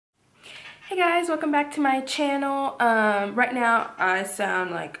Hey guys, welcome back to my channel. Right now I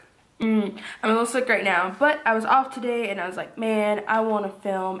sound like I'm a little sick right now, but I was off today and I was like, man, I want to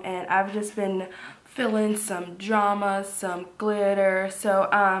film, and I've just been feeling some drama, some glitter. So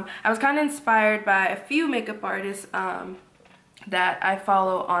I was kind of inspired by a few makeup artists that I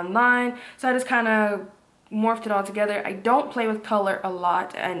follow online. So I just kind of morphed it all together. I don't play with color a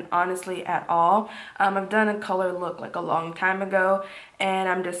lot, and honestly at all. I've done a color look like a long time ago, and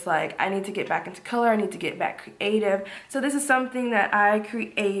I'm just like, I need to get back into color. I need to get back creative. So this is something that I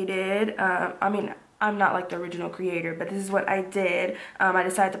created. I'm not like the original creator, but this is what I did. I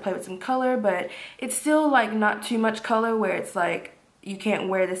decided to play with some color, but it's still like not too much color where it's like you can't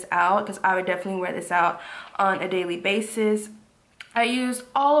wear this out, because I would definitely wear this out on a daily basis. I used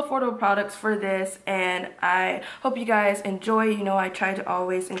all affordable products for this, and I hope you guys enjoy. You know, I try to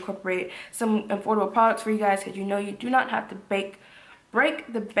always incorporate some affordable products for you guys, because you know you do not have to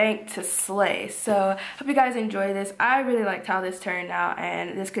break the bank to slay. So hope you guys enjoy this. I really liked how this turned out,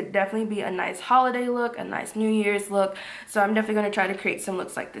 and this could definitely be a nice holiday look, a nice New Year's look. So I'm definitely going to try to create some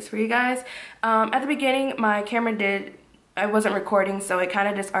looks like this for you guys. At the beginning, my camera I wasn't recording, so it kind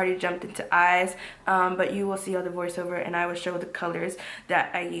of just already jumped into eyes, but you will see all the voiceover and I will show the colors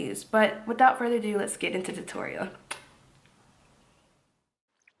that I use. But without further ado, let's get into the tutorial.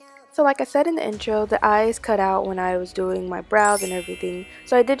 So like I said in the intro, the eyes cut out when I was doing my brows and everything,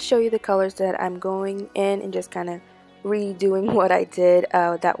 so I did show you the colors that I'm going in and just kind of redoing what I did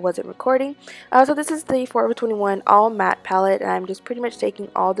that wasn't recording. So this is the Forever 21 all matte palette, and I'm just pretty much taking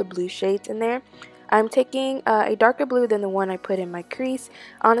all the blue shades in there. I'm taking a darker blue than the one I put in my crease.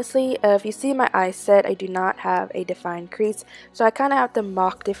 Honestly, if you see my eye set, I do not have a defined crease, so I kind of have to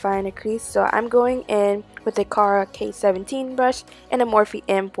mock define a crease. So I'm going in with a Cara K17 brush and a Morphe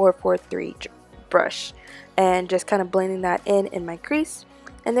M443 brush, and just kind of blending that in my crease.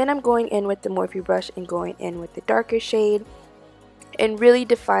 And then I'm going in with the Morphe brush and going in with the darker shade, and really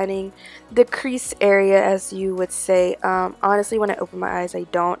defining the crease area, as you would say. Honestly, when I open my eyes, I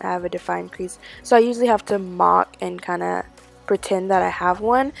don't have a defined crease, so I usually have to mock and kind of pretend that I have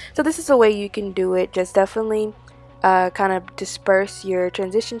one. So this is a way you can do it. Just definitely kind of disperse your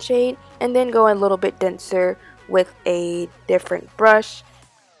transition shade, and then go a little bit denser with a different brush,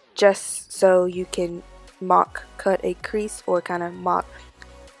 just so you can mock cut a crease, or kind of mock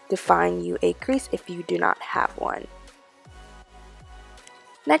define you a crease if you do not have one.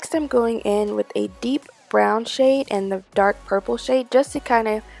 Next, I'm going in with a deep brown shade and the dark purple shade, just to kind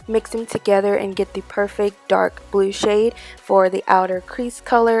of mix them together and get the perfect dark blue shade for the outer crease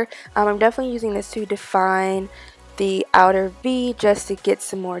color. I'm definitely using this to define the outer V, just to get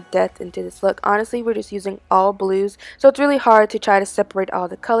some more depth into this look. Honestly, we're just using all blues, so it's really hard to try to separate all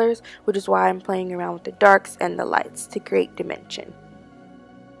the colors, which is why I'm playing around with the darks and the lights to create dimension.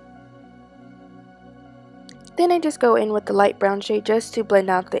 Then I just go in with the light brown shade, just to blend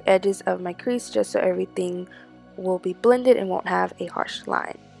out the edges of my crease, just so everything will be blended and won't have a harsh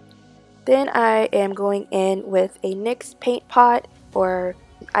line. Then I am going in with a NYX paint pot, or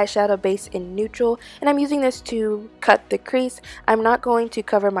eyeshadow base in neutral, and I'm using this to cut the crease. I'm not going to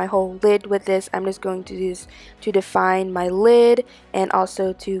cover my whole lid with this. I'm just going to use to define my lid and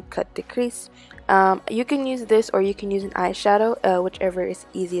also to cut the crease. You can use this, or you can use an eyeshadow, whichever is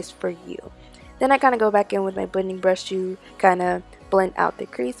easiest for you. Then I kind of go back in with my blending brush to kind of blend out the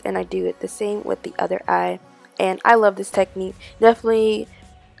crease, and I do it the same with the other eye. And I love this technique. Definitely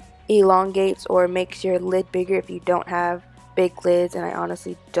elongates or makes your lid bigger if you don't have big lids, and I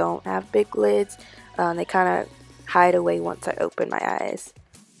honestly don't have big lids. They kind of hide away once I open my eyes.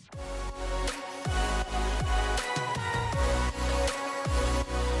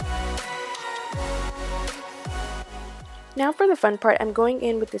 Now for the fun part, I'm going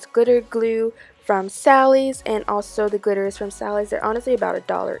in with this glitter glue from Sally's, and also the glitters from Sally's. They're honestly about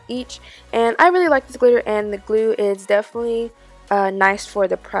 $1 each, and I really like this glitter, and the glue is definitely nice for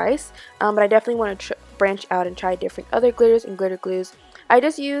the price, but I definitely want to branch out and try different other glitters and glitter glues. I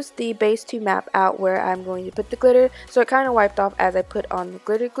just used the base to map out where I'm going to put the glitter, so it kind of wiped off as I put on the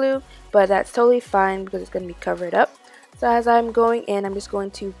glitter glue, but that's totally fine because it's going to be covered up. So as I'm going in, I'm just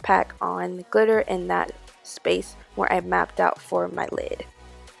going to pack on the glitter in that space where I mapped out for my lid.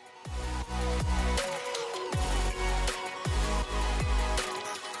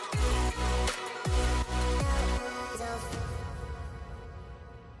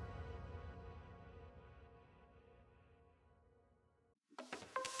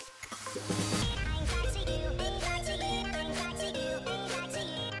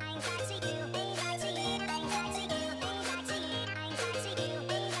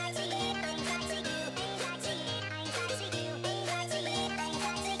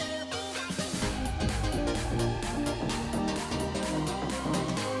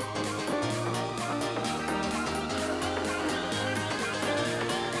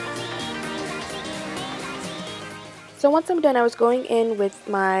 So once I'm done, I was going in with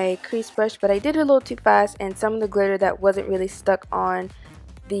my crease brush, but I did it a little too fast, and some of the glitter that wasn't really stuck on,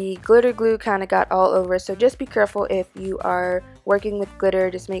 the glitter glue kind of got all over. So just be careful if you are working with glitter.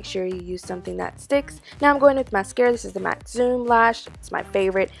 Just make sure you use something that sticks. Now I'm going with mascara. This is the MAC Zoom Lash. It's my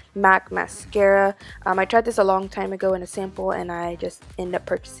favorite MAC mascara. I tried this a long time ago in a sample, and I just ended up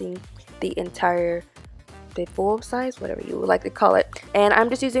purchasing the full size, whatever you would like to call it. And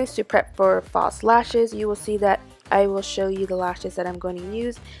I'm just using this to prep for false lashes. You will see that I will show you the lashes that I'm going to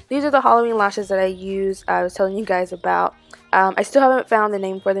use. These are the Halloween lashes that I use. I was telling you guys about. I still haven't found the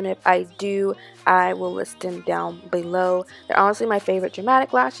name for them. If I do, I will list them down below. They're honestly my favorite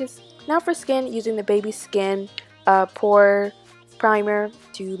dramatic lashes. Now for skin, using the Baby Skin Pore Primer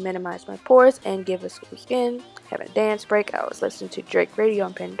to minimize my pores and give a smooth skin. Having a dance break. I was listening to Drake Radio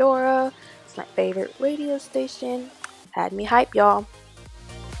on Pandora. It's my favorite radio station. Had me hype, y'all.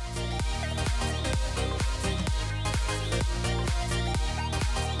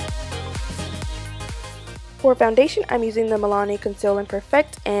 For foundation, I'm using the Milani Conceal and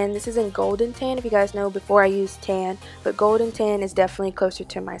Perfect, and this is in Golden Tan. If you guys know, before I used tan, but Golden Tan is definitely closer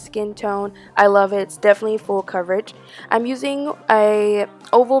to my skin tone. I love it. It's definitely full coverage. I'm using a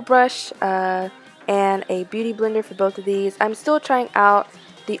oval brush and a beauty blender for both of these. I'm still trying out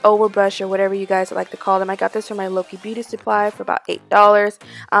the oval brush, or whatever you guys like to call them. I got this from my Loki beauty supply for about $8.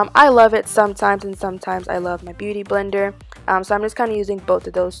 I love it sometimes, and sometimes I love my beauty blender. So I'm just kind of using both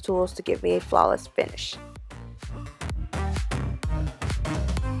of those tools to give me a flawless finish.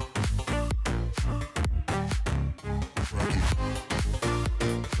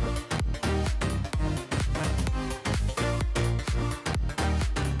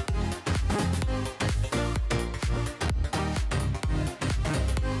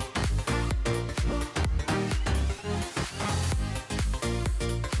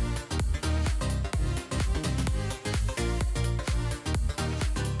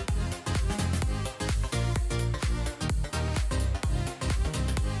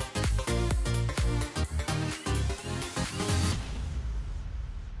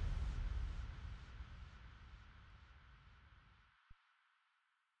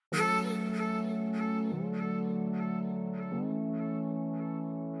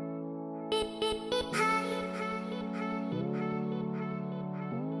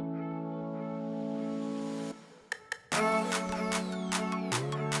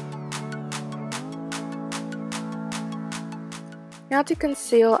 Now to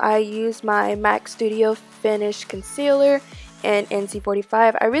conceal, I use my MAC Studio Finish Concealer and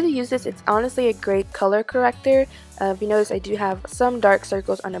NC45. I really use this. It's honestly a great color corrector. If you notice, I do have some dark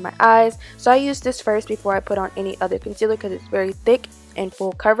circles under my eyes. So I use this first before I put on any other concealer because it's very thick and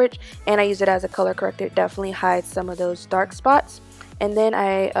full coverage. And I use it as a color corrector. It definitely hides some of those dark spots. And then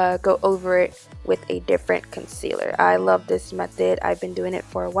I go over it with a different concealer. I love this method. I've been doing it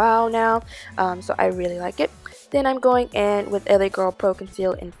for a while now. So I really like it. Then I'm going in with LA Girl Pro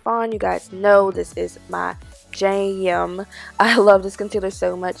Concealer-Fawn. You guys know this is my jam. I love this concealer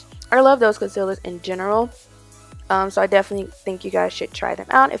so much. I love those concealers in general. So I definitely think you guys should try them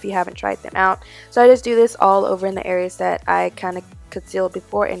out if you haven't tried them out. So I just do this all over in the areas that I kind of concealed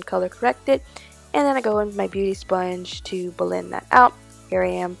before and color corrected. And then I go in with my beauty sponge to blend that out. Here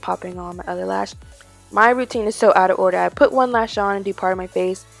I am popping on my other lash. My routine is so out of order. I put one lash on and do part of my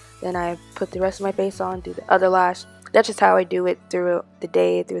face. Then I put the rest of my face on, do the other lash. That's just how I do it through the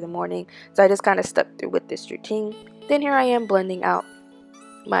day, through the morning. So I just kind of stuck through with this routine. Then here I am blending out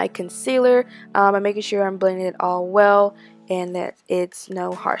my concealer. I'm making sure I'm blending it all well and that it's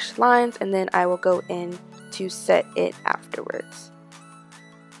no harsh lines. And then I will go in to set it afterwards.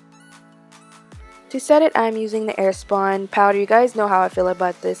 To set it, I'm using the Airspun powder. You guys know how I feel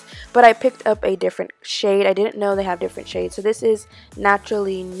about this, but I picked up a different shade. I didn't know they have different shades. So this is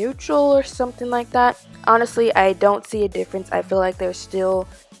Naturally Neutral or something like that. Honestly, I don't see a difference. I feel like they're still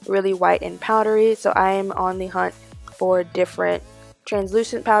really white and powdery. So I am on the hunt for different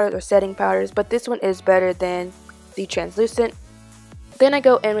translucent powders or setting powders, but this one is better than the translucent. Then I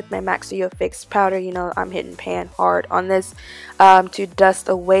go in with my MAC Studio Fix powder. You know, I'm hitting pan hard on this to dust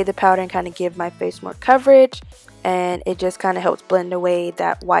away the powder and kind of give my face more coverage. And it just kind of helps blend away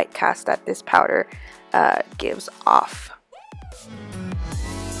that white cast that this powder gives off.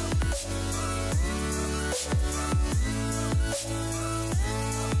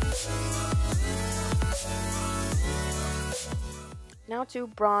 Now to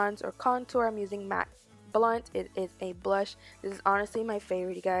bronze or contour, I'm using MAC Blunt. It is a blush. This is honestly my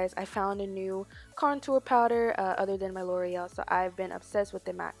favorite, you guys. I found a new contour powder other than my L'Oreal, so I've been obsessed with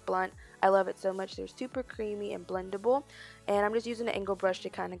the MAC Blunt. I love it so much. They're super creamy and blendable, and I'm just using an angle brush to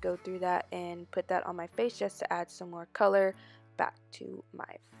kind of go through that and put that on my face just to add some more color back to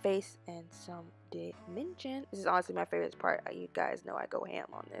my face and some dimension. This is honestly my favorite part. You guys know I go ham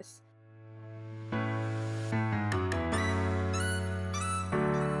on this.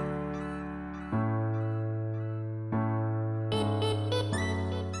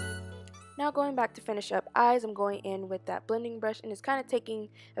 Now going back to finish up eyes, I'm going in with that blending brush and it's kind of taking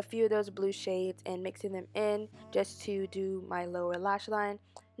a few of those blue shades and mixing them in just to do my lower lash line.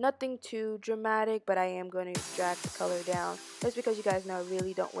 Nothing too dramatic, but I am going to drag the color down just because you guys know I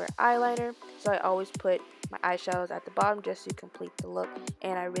really don't wear eyeliner, so I always put my eyeshadows at the bottom just to complete the look,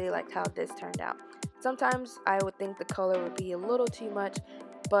 and I really liked how this turned out. Sometimes I would think the color would be a little too much,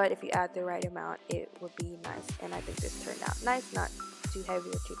 but if you add the right amount it would be nice, and I think this turned out nice, not too heavy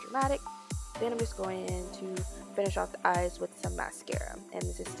or too dramatic. Then I'm just going in to finish off the eyes with some mascara, and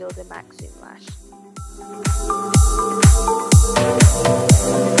this is still the MAC Zoom Lash.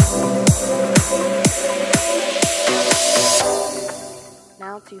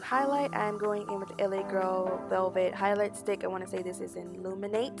 Now to highlight, I'm going in with the LA Girl Velvet Highlight Stick. I want to say this is in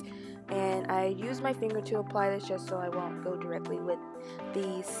Illuminate, and I use my finger to apply this just so I won't go directly with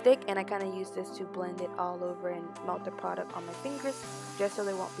the stick, and I kind of use this to blend it all over and melt the product on my fingers just so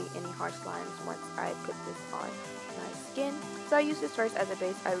there won't be any harsh lines once I put this on my skin. So I use this first as a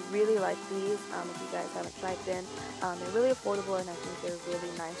base. I really like these. If you guys haven't tried them, they're really affordable, and I think they're a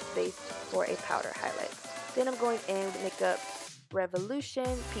really nice base for a powder highlight. Then I'm going in with Makeup Revolution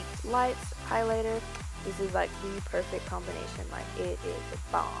Peaked Lights Highlighter. This is like the perfect combination. Like, it is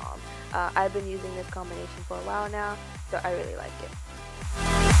a bomb. I've been using this combination for a while now, so I really like it.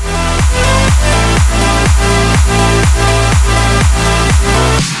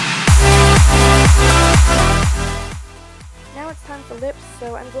 Now it's time for lips,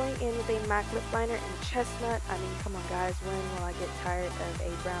 so I'm going in with a MAC lip liner in Chestnut. I mean, come on guys, when will I get tired of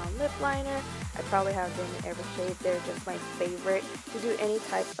a brown lip liner? I probably have them in every shade. They're just my favorite to do any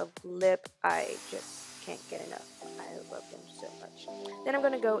type of lip. I just can't get enough. I love them so much. Then I'm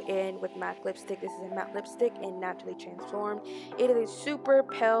going to go in with MAC lipstick. This is a matte lipstick in Naturally Transformed. It is a super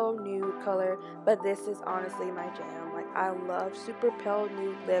pale nude color, but this is honestly my jam. Like, I love super pale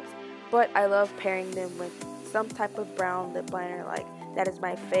nude lips, but I love pairing them with some type of brown lip liner. Like, that is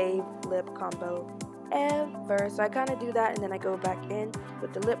my fave lip combo ever. So I kind of do that, and then I go back in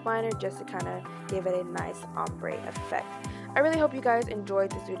with the lip liner just to kind of give it a nice ombre effect. I really hope you guys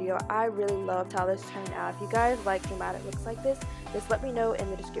enjoyed this video. I really loved how this turned out. If you guys like dramatic looks like this, just let me know in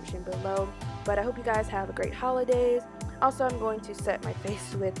the description below. But I hope you guys have a great holidays. Also, I'm going to set my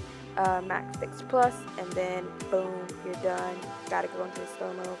face with MAC Fix Plus, and then boom, you're done. Gotta go into the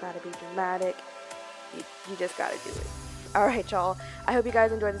slow-mo, gotta be dramatic. You just gotta do it. Alright y'all, I hope you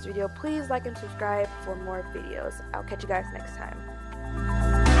guys enjoyed this video. Please like and subscribe for more videos. I'll catch you guys next time.